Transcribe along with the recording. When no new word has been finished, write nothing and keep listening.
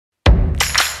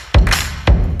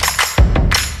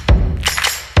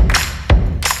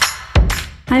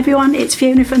Hi everyone, it's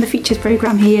Fiona from the Features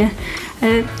programme here.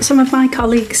 Some of my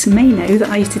colleagues may know that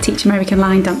I used to teach American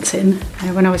line dancing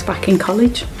when I was back in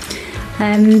college,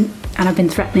 and I've been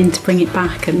threatening to bring it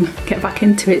back and get back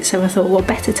into it, so I thought what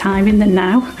better timing than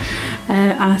now,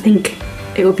 and I think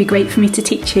it would be great for me to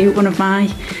teach you one of my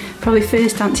probably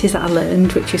first dances that I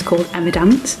learned, which is called Emma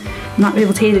Dance. You might be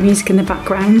able to hear the music in the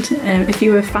background. If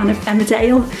you were a fan of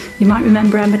Emmerdale, you might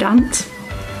remember Emma Dance.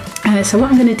 So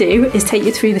what I'm going to do is take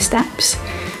you through the steps.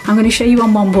 I'm going to show you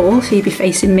on one wall, so you'll be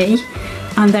facing me,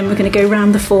 and then we're going to go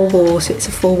around the 4 walls. So it's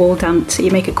a 4 wall dance, so you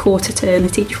make a quarter turn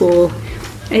at each wall.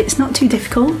 It's not too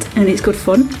difficult and it's good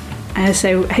fun,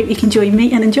 so I hope you can join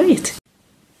me and enjoy it.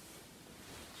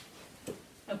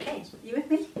 Okay, you with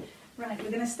me? Right,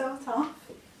 we're going to start off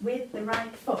with the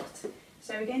right foot.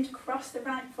 So we're going to cross the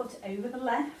right foot over the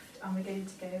left, and we're going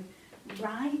to go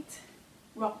right,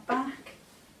 rock back,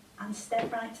 and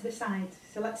step right to the side.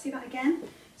 So let's do that again.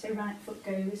 So right foot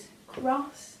goes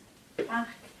cross, back,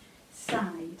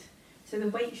 side. So the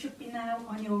weight should be now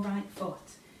on your right foot.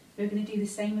 We're going to do the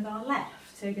same with our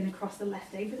left. So we're going to cross the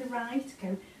left over the right,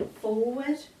 go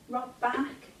forward, rock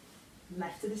back,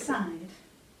 left to the side.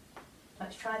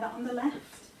 Let's try that on the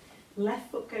left. Left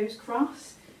foot goes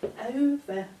cross,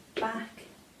 over, back,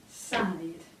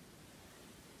 side.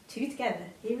 2 together.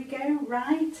 Here we go.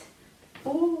 Right,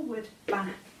 forward,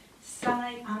 back,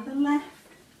 side, and the left,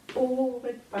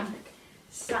 forward, back,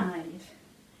 side.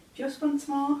 Just once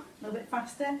more, a little bit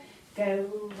faster.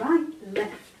 Go right,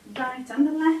 right, and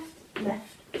the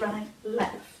left, right,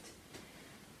 left.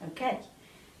 Okay,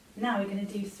 now we're going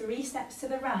to do 3 steps to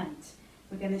the right.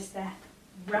 We're going to step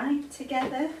right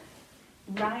together,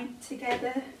 right,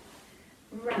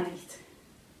 right.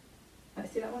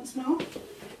 Let's do that once more.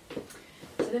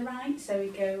 To the right, so we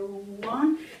go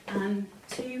 1 and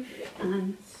 2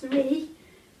 and 3.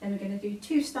 Then we're going to do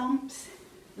 2 stomps,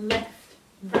 left,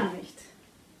 right.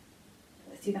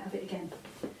 Let's do that a bit again.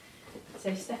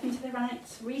 So stepping to the right,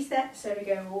 3 steps, so we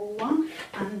go 1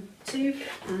 and 2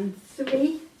 and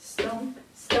 3, stomp,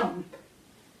 stomp.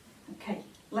 Okay,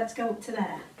 let's go up to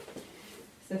there.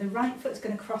 So the right foot's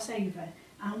going to cross over,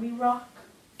 and we rock,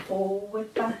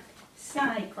 forward, back,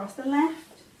 side, cross the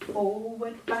left,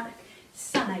 forward, back,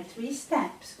 side, 3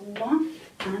 steps, 1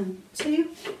 and 2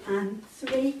 and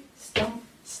 3, stomp,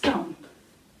 stomp.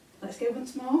 Let's go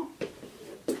once more.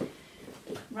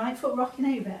 Right foot rocking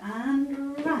over,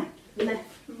 and right, left,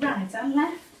 right, and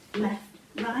left,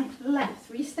 right, left.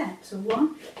 3 steps, so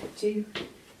 1, 2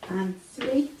 and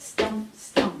 3, stomp,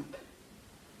 stomp.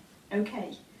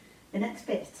 Okay, the next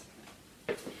bit.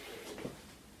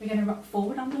 We're going to rock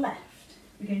forward on the left.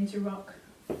 We're going to rock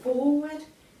forward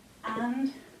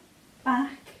and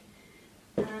back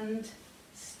and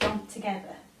stomp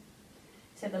together.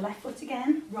 So the left foot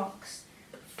again rocks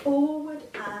forward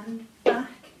and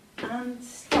back and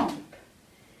stomp.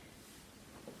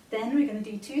 Then we're going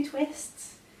to do 2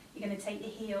 twists. You're going to take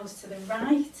your heels to the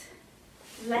right,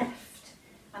 left,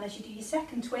 and as you do your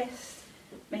second twist,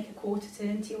 make a quarter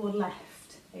turn to your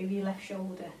left, over your left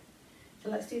shoulder. So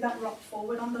let's do that rock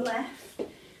forward on the left.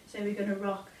 So we're going to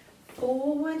rock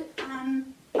forward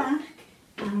and back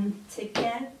and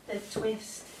together,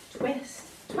 twist, twist,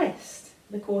 twist,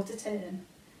 the quarter turn.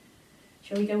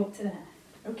 Shall we go up to there?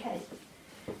 Okay.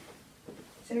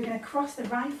 So we're going to cross the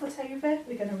right foot over,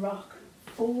 we're going to rock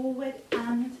forward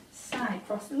and side,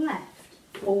 cross the left,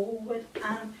 forward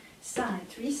and side,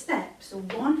 3 steps, so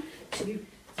 1, 2,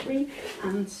 3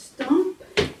 and stomp,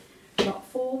 rock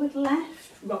forward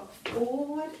left, rock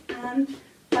forward and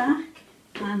back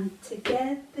and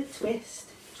together, twist,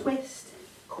 twist,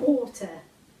 quarter.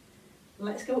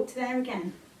 Let's go up to there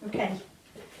again. Okay.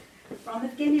 From the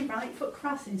beginning, right foot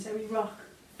crossing, so we rock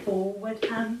forward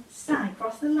and side,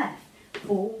 cross the left,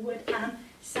 forward and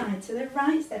side, to the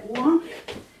right, step 1,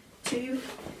 2,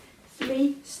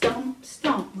 3, stomp,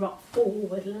 stomp, rock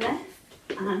forward, left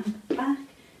and back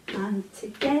and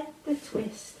together,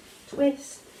 twist,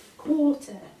 twist,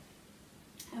 quarter.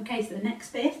 Okay, so the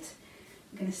next bit,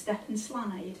 we're going to step and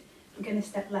slide. We're going to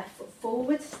step left foot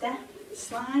forward, step,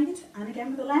 slide, and again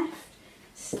with the left,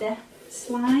 step,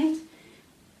 slide,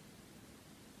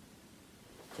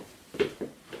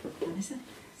 and it's a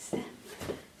step,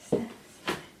 step,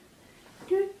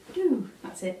 slide, do,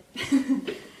 that's it.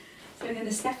 So we're going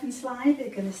to step and slide, we're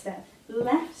going to step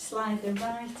left, slide the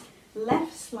right,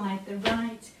 left, slide the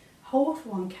right, hold for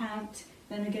 1 count,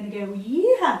 then we're going to go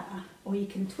YE-HAW, or you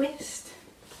can twist,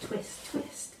 twist,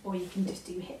 twist, or you can just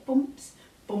do hip bumps,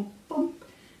 bump, bump,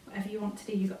 whatever you want to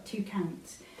do, you've got 2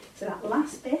 counts. So that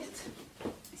last bit,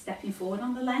 stepping forward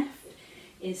on the left,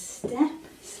 is step,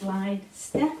 slide,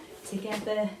 step,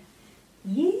 together,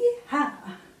 YE-HAW.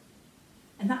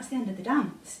 And that's the end of the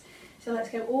dance. So let's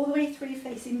go all the way through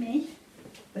facing me,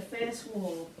 the first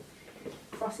wall.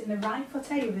 Crossing the right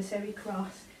foot over, so we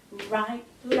cross right,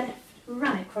 left,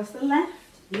 right. Cross the left,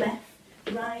 left,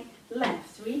 right, left.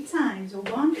 3 times.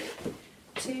 1,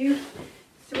 2,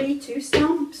 3. 2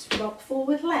 stomps. Rock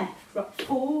forward, left. Rock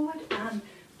forward and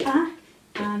back.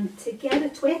 And together,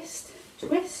 twist,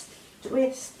 twist,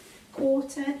 twist.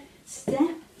 Quarter,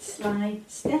 step, slide,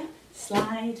 step,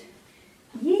 slide.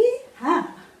 Yee-haw!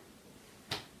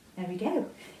 There we go.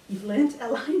 You've learnt a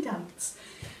line dance.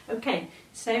 Okay,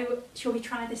 so shall we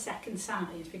try the second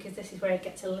side, because this is where it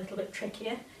gets a little bit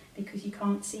trickier because you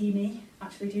can't see me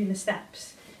actually doing the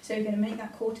steps. So we're going to make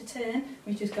that quarter turn.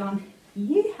 We've just gone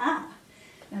yee-haw.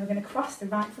 Now we're going to cross the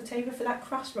right foot over for that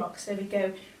cross rock. So we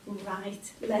go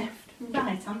right, left,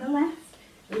 right, on the left,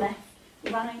 left,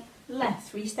 right, left.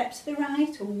 3 steps to the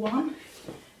right. 1,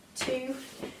 2,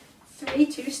 3.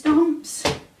 2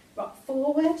 stomps. Rock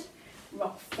forward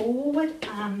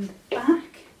and back.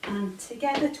 And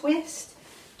together, twist,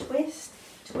 twist,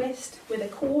 twist with a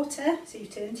quarter. So you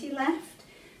turn to your left,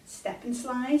 step and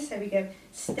slide. So we go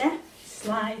step,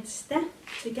 slide, step,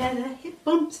 together, hip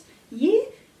bumps,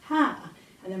 yee-haw.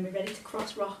 And then we're ready to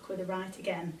cross rock with the right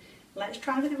again. Let's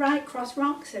try with the right cross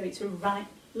rock. So it's right,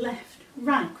 left,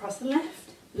 right. Cross the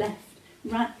left, left,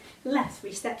 right, left.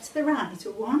 3 steps to the right.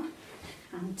 1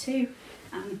 and 2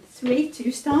 and 3. 2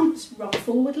 stomps. Rock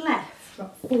forward, left,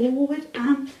 rock forward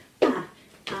and back.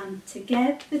 And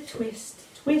together, twist,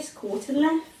 twist, quarter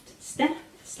left, step,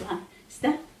 slide,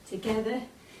 step, together,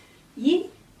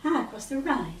 yee-haw. Cross the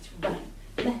right, right,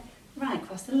 left, right,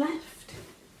 cross the left,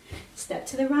 step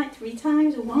to the right 3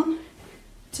 times. 1,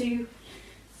 2,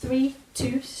 3.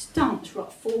 2 stomps.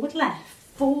 Rock forward, left,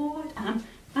 forward and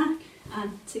back,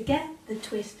 and together,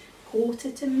 twist, quarter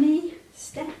to me,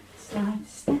 step, slide,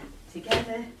 step,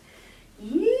 together,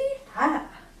 yee-haw.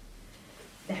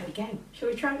 There we go. Shall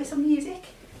we try with some music?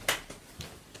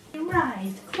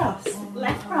 Right, cross,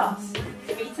 left cross,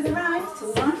 3 to the right.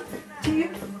 1, 2,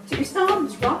 2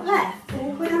 stomps. Rock left,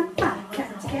 forward and back,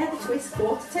 and together, twist,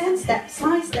 quarter turn, step,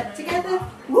 slide, step together,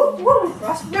 woo, woo.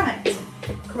 Cross right,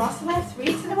 cross left, 3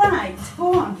 to the right.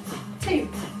 1, 2,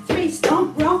 3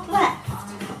 stomp, rock left,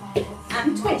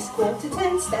 and twist, quarter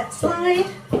turn, step, slide,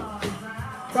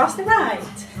 cross the right,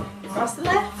 cross the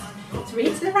left, 3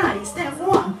 to the right, step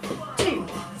 1, 2,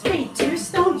 3, 2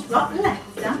 stomps, rock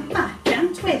left and back,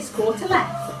 and twist, quarter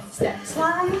left, step,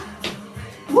 slide,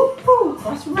 woo, woo.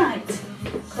 Cross right,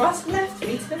 cross left,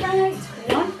 3 to the right.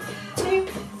 1, 2,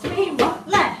 3, rock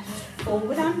left,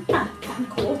 forward and back, and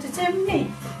quarter to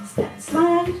me, step,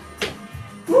 slide,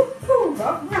 woo, woo.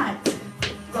 Rock right,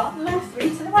 rock left, 3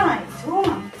 to the right.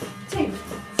 1, 2,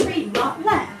 3, rock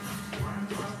left,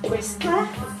 twist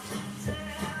left,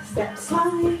 step,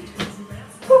 slide,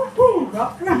 woo, woo.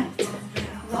 Rock right,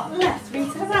 rock left, 3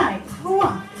 to the right.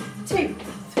 1, 2,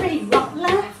 3, rock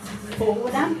left,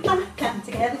 forward and back, and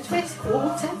together, twist,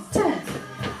 quarter turn.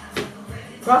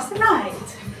 Cross the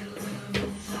right,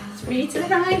 3 to the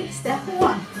right, step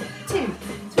 1, 2,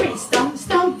 3, stomp,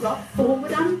 stomp, rock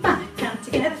forward and back, and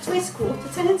together, twist, quarter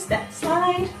turn, step,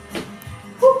 slide,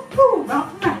 woo, woo.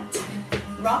 Rock right,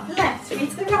 rock left, 3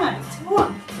 to the right.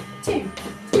 1, 2,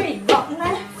 3, rock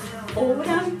left, forward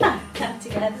and back, and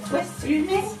together, twist to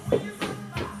me.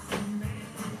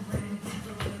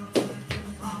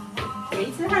 3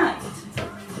 to the right,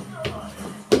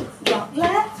 rock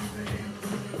left,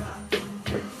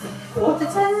 quarter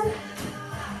turn,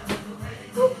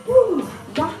 woo, woo.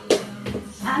 Rock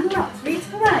and rock, 3 to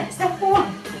the right, step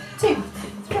 1, 2,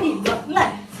 3, rock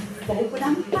left, forward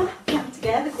and back, and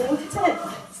together, quarter turn,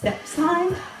 step,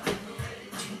 slide,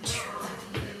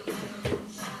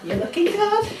 you're looking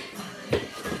good,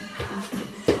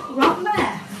 rock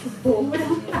left, forward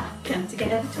and back, and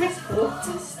together, twist,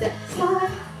 quarter, step,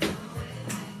 slide,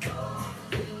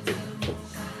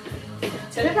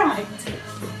 to the right,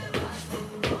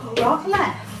 rock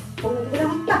left, forward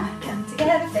and back, and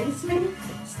together, face me,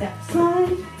 step,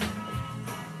 slide,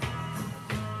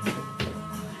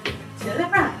 to the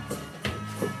right,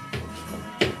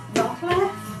 rock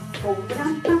left, forward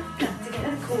and back, and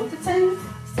together, quarter turn,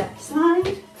 step,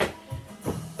 slide,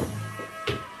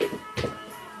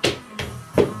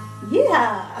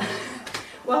 yeah!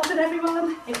 Well done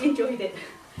everyone, hope you enjoyed it.